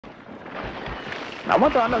Now,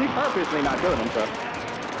 one thing I know, he purposely not killing himself.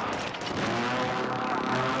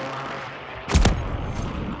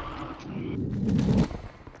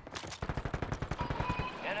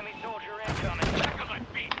 Enemy soldier incoming. Back on my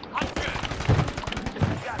feet. I'm good.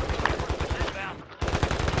 Got it. Inbound.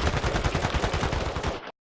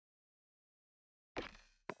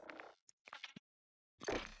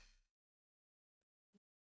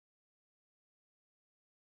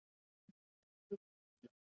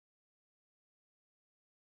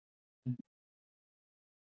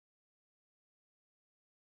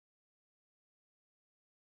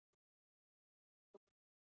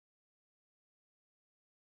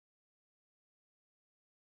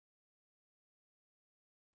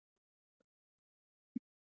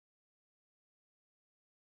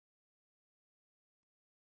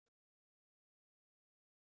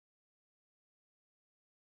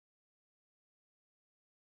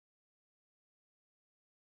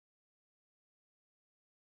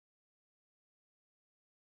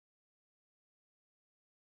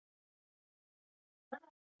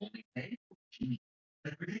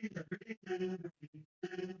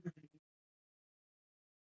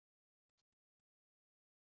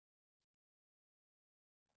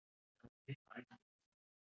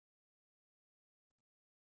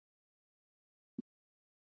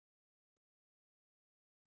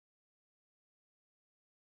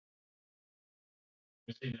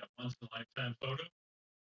 You seen that once in a lifetime photo?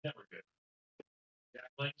 Never good.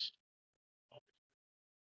 Jack Lynch.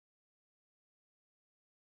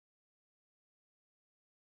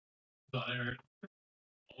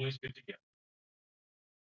 Always good to get.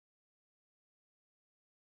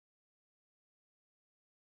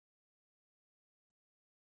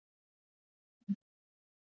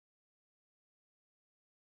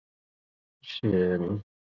 Shit.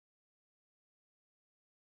 Is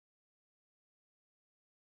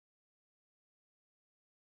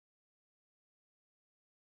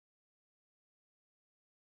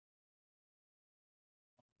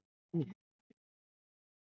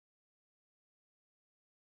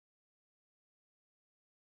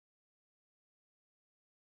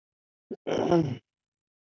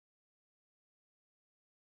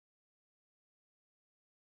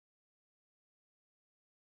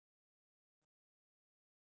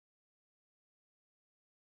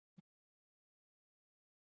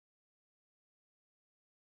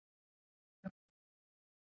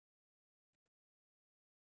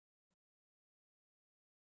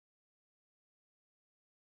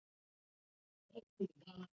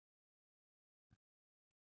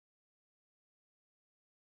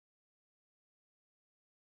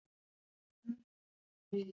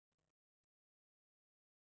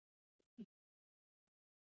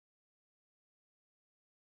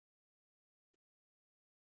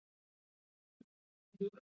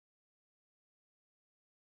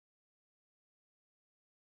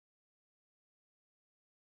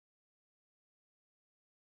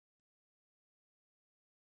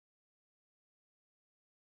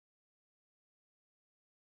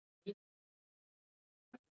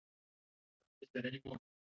that anyone?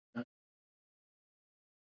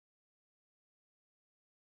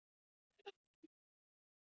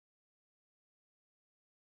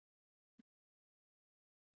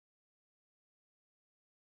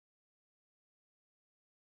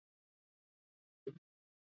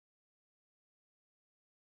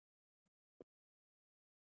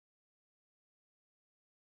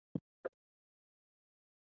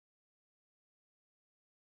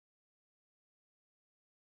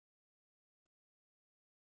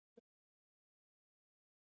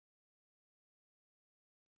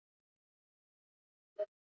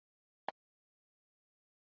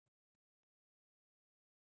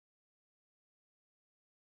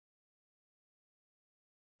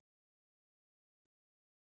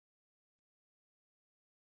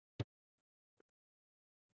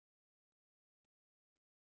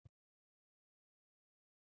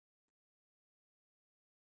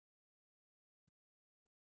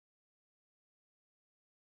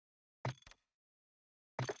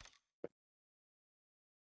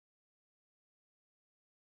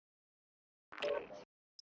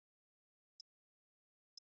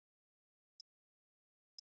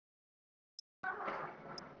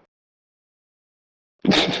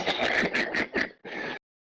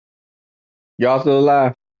 Y'all still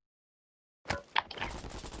alive?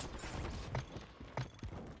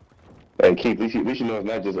 Hey Keith, we should know it's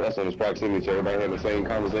not just us on this proximity. Everybody having the same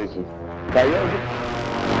conversation. Like, yo,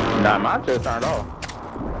 Nah, mine just turned off.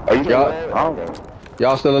 are you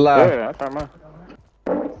Y'all still alive? Yeah, I turned mine.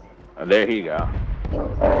 Oh, there he go.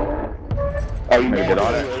 Oh, you Nigga did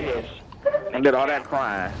all that. that? Nigga did all that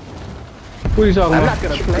crying. Who are you talking I'm about? not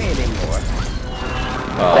gonna play anymore.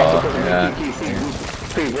 Oh, yeah.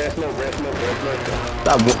 Please, red smoke, red smoke, red smoke.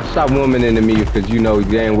 Stop woman into me because you know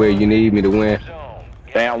damn well you need me to win. Zone.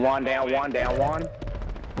 Down one, down one, down one.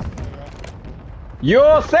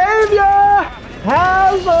 Your savior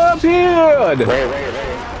has appeared.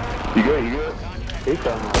 Red. You good? You good? He's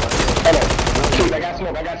coming. Hello. Shoot, I got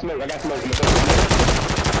smoke.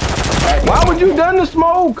 Why would you done the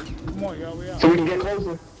smoke? So we can get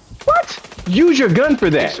closer. What? Use your gun for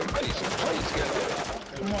that.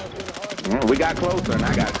 We got closer, and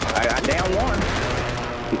I down one.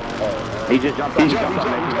 He just jumped up. He jumped up.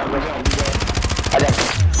 I got you.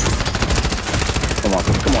 Come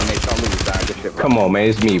on, Nate. Don't lose. Good shit, bro. Come on, man,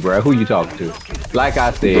 it's me, bro. Who you talking to? Like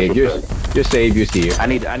I said, your savior's here. I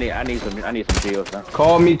need some shields, man.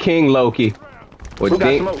 Call me King Loki. Or Who got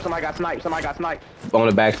Dink smoke? Somebody got sniped. on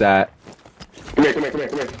the backside. Come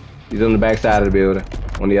here. He's on the backside of the building,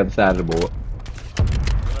 on the other side of the board.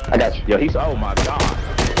 I got you. Yo, oh my god.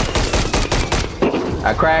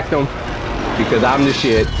 I cracked him because I'm the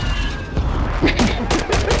shit.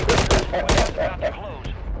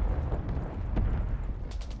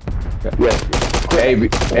 Yes.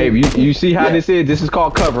 Hey, you see how this is? This is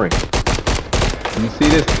called covering. You see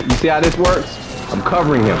this? You see how this works? I'm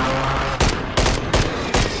covering him.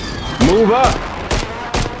 Move up.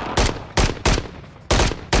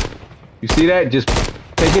 You see that? Just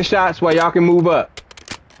taking shots while y'all can move up.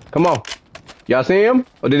 Come on. Y'all see him?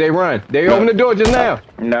 Or did they run? They opened the door just now.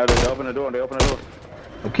 No, they open the door.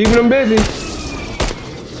 I'm keeping them busy.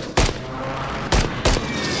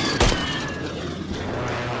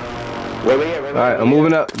 Where we at? Alright, I'm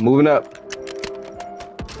moving up.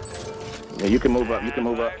 Yeah, you can move up.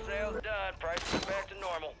 Fire sales done. Prices are back to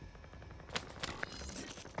normal.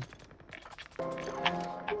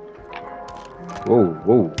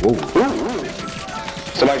 Whoa.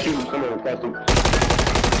 Somebody shooting. Somebody across the...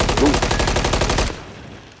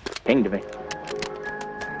 Pinged me.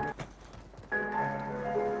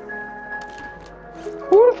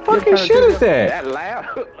 Who the fucking shit is that? That loud?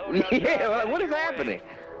 Yeah, what is happening?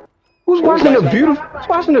 Who's watching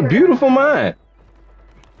a beautiful mind?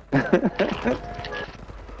 He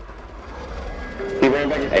ran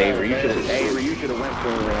back inside. Avery, you should have went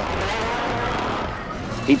for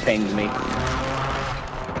he pinged me.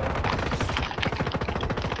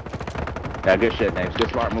 Yeah, good shit, Names. Good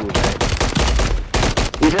smart move, man.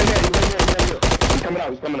 He's right there. He's coming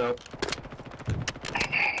out.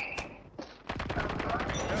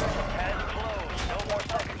 Pads closed. No more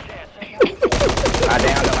second chances. I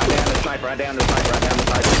downed the sniper. I downed the sniper.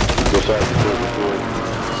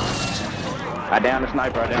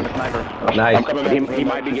 I downed the sniper. Nice. He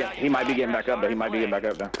might be getting back up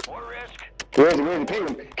though. More risk. Where is he? Ping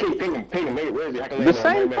him. Ping him. Where is he? I can The land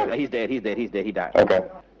on him. same. Right He's dead. He died. now. Okay.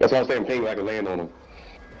 That's what I'm saying. Ping him. I can land on him.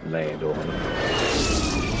 Land on him.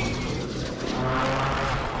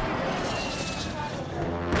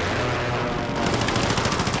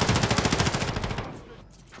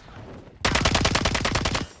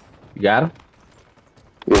 You got him?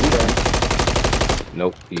 Yeah, he done.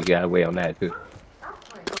 Nope, you got away on that too.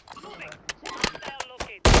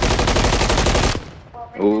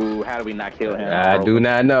 Ooh, how do we not kill him? I do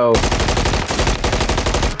not know.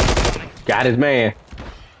 Got his man.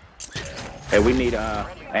 Hey, we need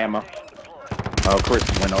ammo. Oh, Chris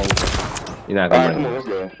went over. You're not All right, gonna come on. Let's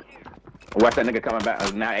go. Watch that nigga coming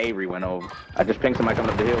back. Now Avery went over. I just pinged somebody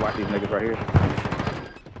coming up the hill. Watch these niggas right here.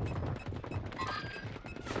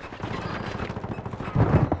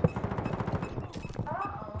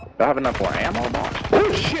 Do I have enough for ammo?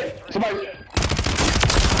 Oh shit! Somebody.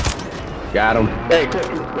 got him. Hey, Chris,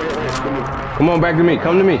 wait. Come on, back to me.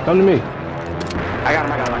 Come to me. I got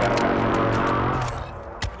him.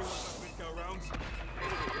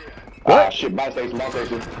 Ah, shit! Buy station.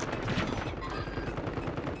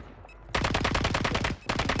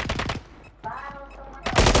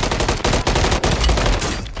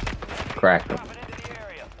 Cracked him. Dropping into the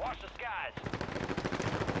area. Watch the skies.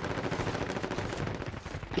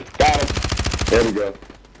 Got him. There we go.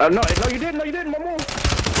 No, you didn't. One more.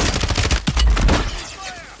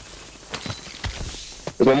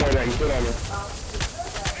 There's one more that you put on me.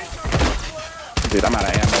 Dude, I'm out of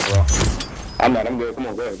ammo, bro. I'm not. I'm good. Come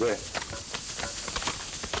on, go ahead.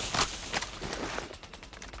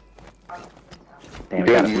 Damn, we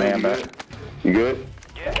got his man back. You good?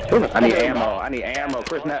 I need ammo.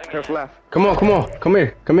 Chris left. Come on. Come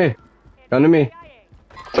here. Come to me.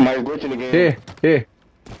 Somebody's glitching again. Here.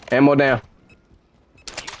 Ammo down.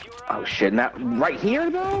 Oh shit! Now right here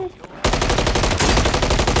though.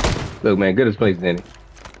 Look, man, good as places, ain't it?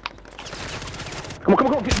 Come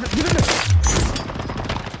on! Get in there.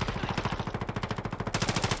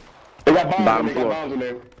 They got bombs. Bottom They got floor. bombs in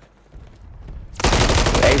there.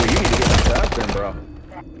 Avery, you need to get back to us then, bro.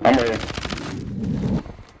 I'm ready.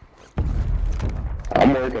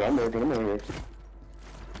 I'm working.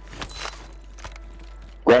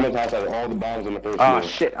 Grandma's house has all the bombs on the first Oh floor.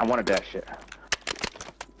 shit, I wanted that shit.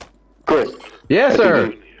 Chris. Yes,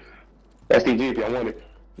 sir. SDG if y'all want it.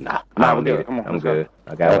 Nah, Nah, I'm we're good. good. Come on, I'm let's go. good.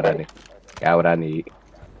 I got what I need. Got what I need.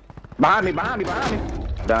 Behind me.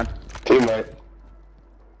 Done. Teammate.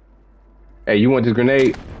 Hey, you want this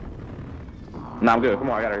grenade? Nah, I'm good. Come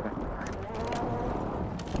on, I got everything.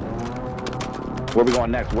 Where we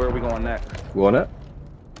going next? Going up.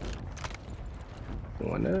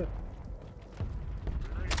 Going up.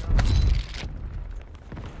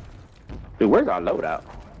 Dude, where's our loadout?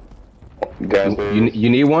 Downstairs. You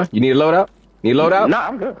need one? You need a loadout? Need a loadout? Nah,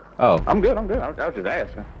 I'm good. Oh. I'm good. I was just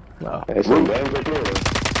asking. No. That's some bombs up there.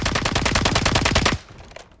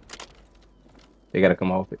 They gotta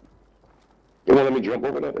come off it. You wanna let me jump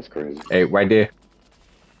over that? That's crazy. Hey, right there.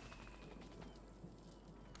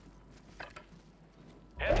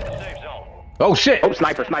 Head to the safe zone. Oh shit! Oh,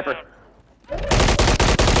 sniper.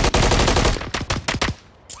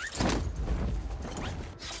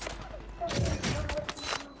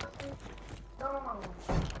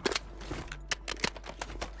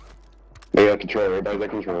 They got control. Everybody's got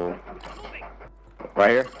control. Right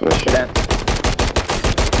here. Oh, shit. Then.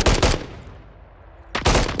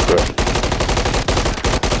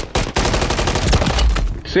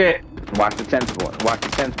 Shit! Watch the tents, boys.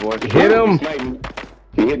 Hit him! Sniping.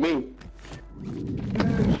 He hit me.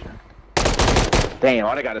 Damn,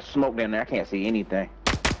 all they got is smoke down there. I can't see anything.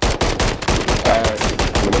 Alright.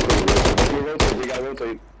 We gotta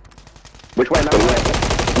rotate. Which way? Another way.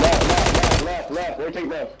 Left. Rotate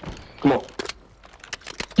left. Come on.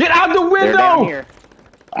 Get out the They're down window! here.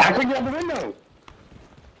 I couldn't get out the window.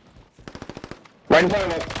 Right in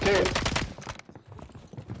front of us. Here.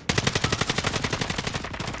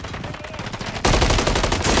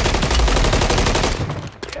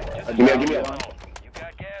 Give me up. You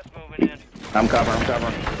got gas moving in. I'm covering.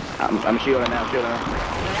 I'm shielding now.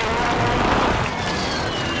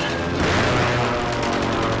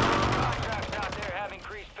 Contracts out there have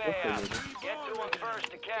increased payouts. Get to them first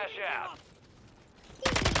to cash out.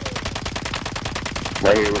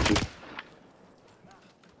 Right here with you.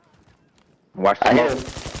 Watch the I hear smoke.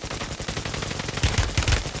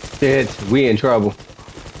 him. Shit, we in trouble.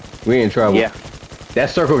 Yeah. That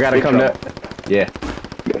circle gotta Big come trouble. to. Yeah.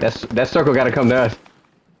 That circle gotta come to us.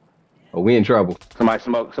 Oh, we in trouble. Somebody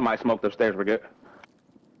smoked upstairs. We're good.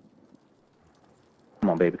 Come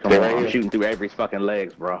on, baby. Come Stay on. right I'm here. shooting through Avery's fucking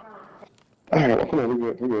legs, bro. Alright, well, come on.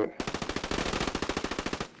 We're good.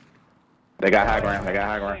 They got high ground. Safe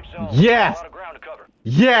zone. Yes! A lot of ground to cover.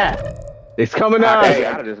 Yeah! It's coming I up. can't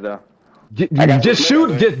get out of this though. I got Just this shoot.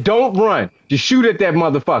 man. Just don't run. Just shoot at that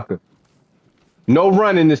motherfucker. No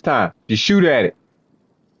running this time. Just shoot at it.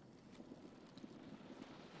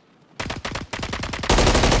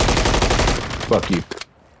 Fuck you.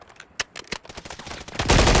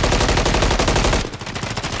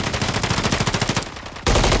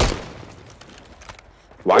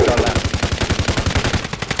 Watch our left.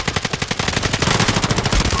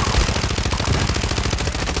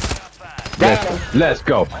 Let's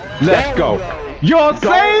go. Your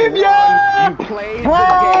savior! You played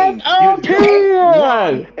From the up game.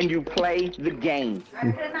 here! And you play the game.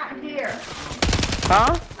 I could not hear.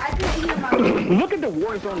 Huh? I couldn't hear my Look at the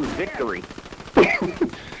Warzone victory.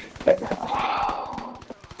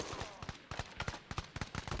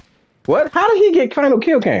 What? How did he get final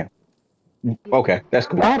kill cam? Okay, that's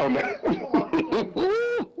cool. I don't know.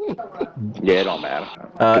 Yeah, it don't matter.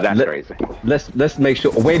 'Cause that's crazy. Let's make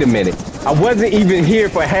sure. Wait a minute. I wasn't even here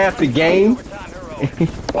for half the game,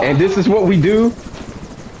 and this is what we do.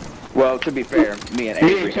 Well, to be fair, me and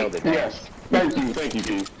Avery held it down. Yes. Thank you,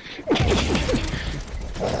 Pete.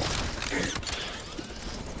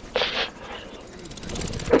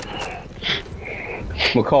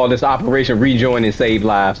 We'll call this Operation Rejoin and Save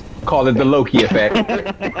Lives. Call it the Loki effect.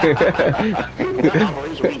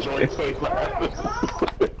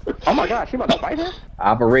 Oh my gosh, she about to fight her?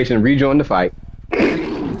 Operation Rejoin the fight.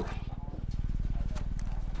 Get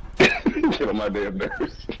on my damn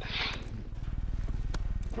nerves.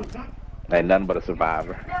 Ain't nothing but a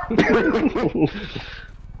survivor.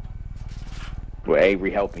 With Avery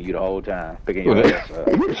helping you the whole time, picking your ass up.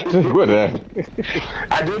 What the?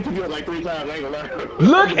 I did pick you up like 3 times. I ain't gonna lie.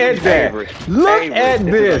 Look at that. Avery, Look Avery, at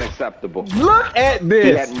this. this. Is unacceptable. Look at He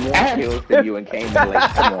this. had more kills than you and came in late.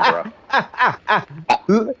 Come on,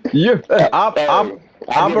 bro.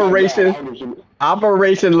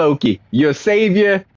 Operation Loki, your savior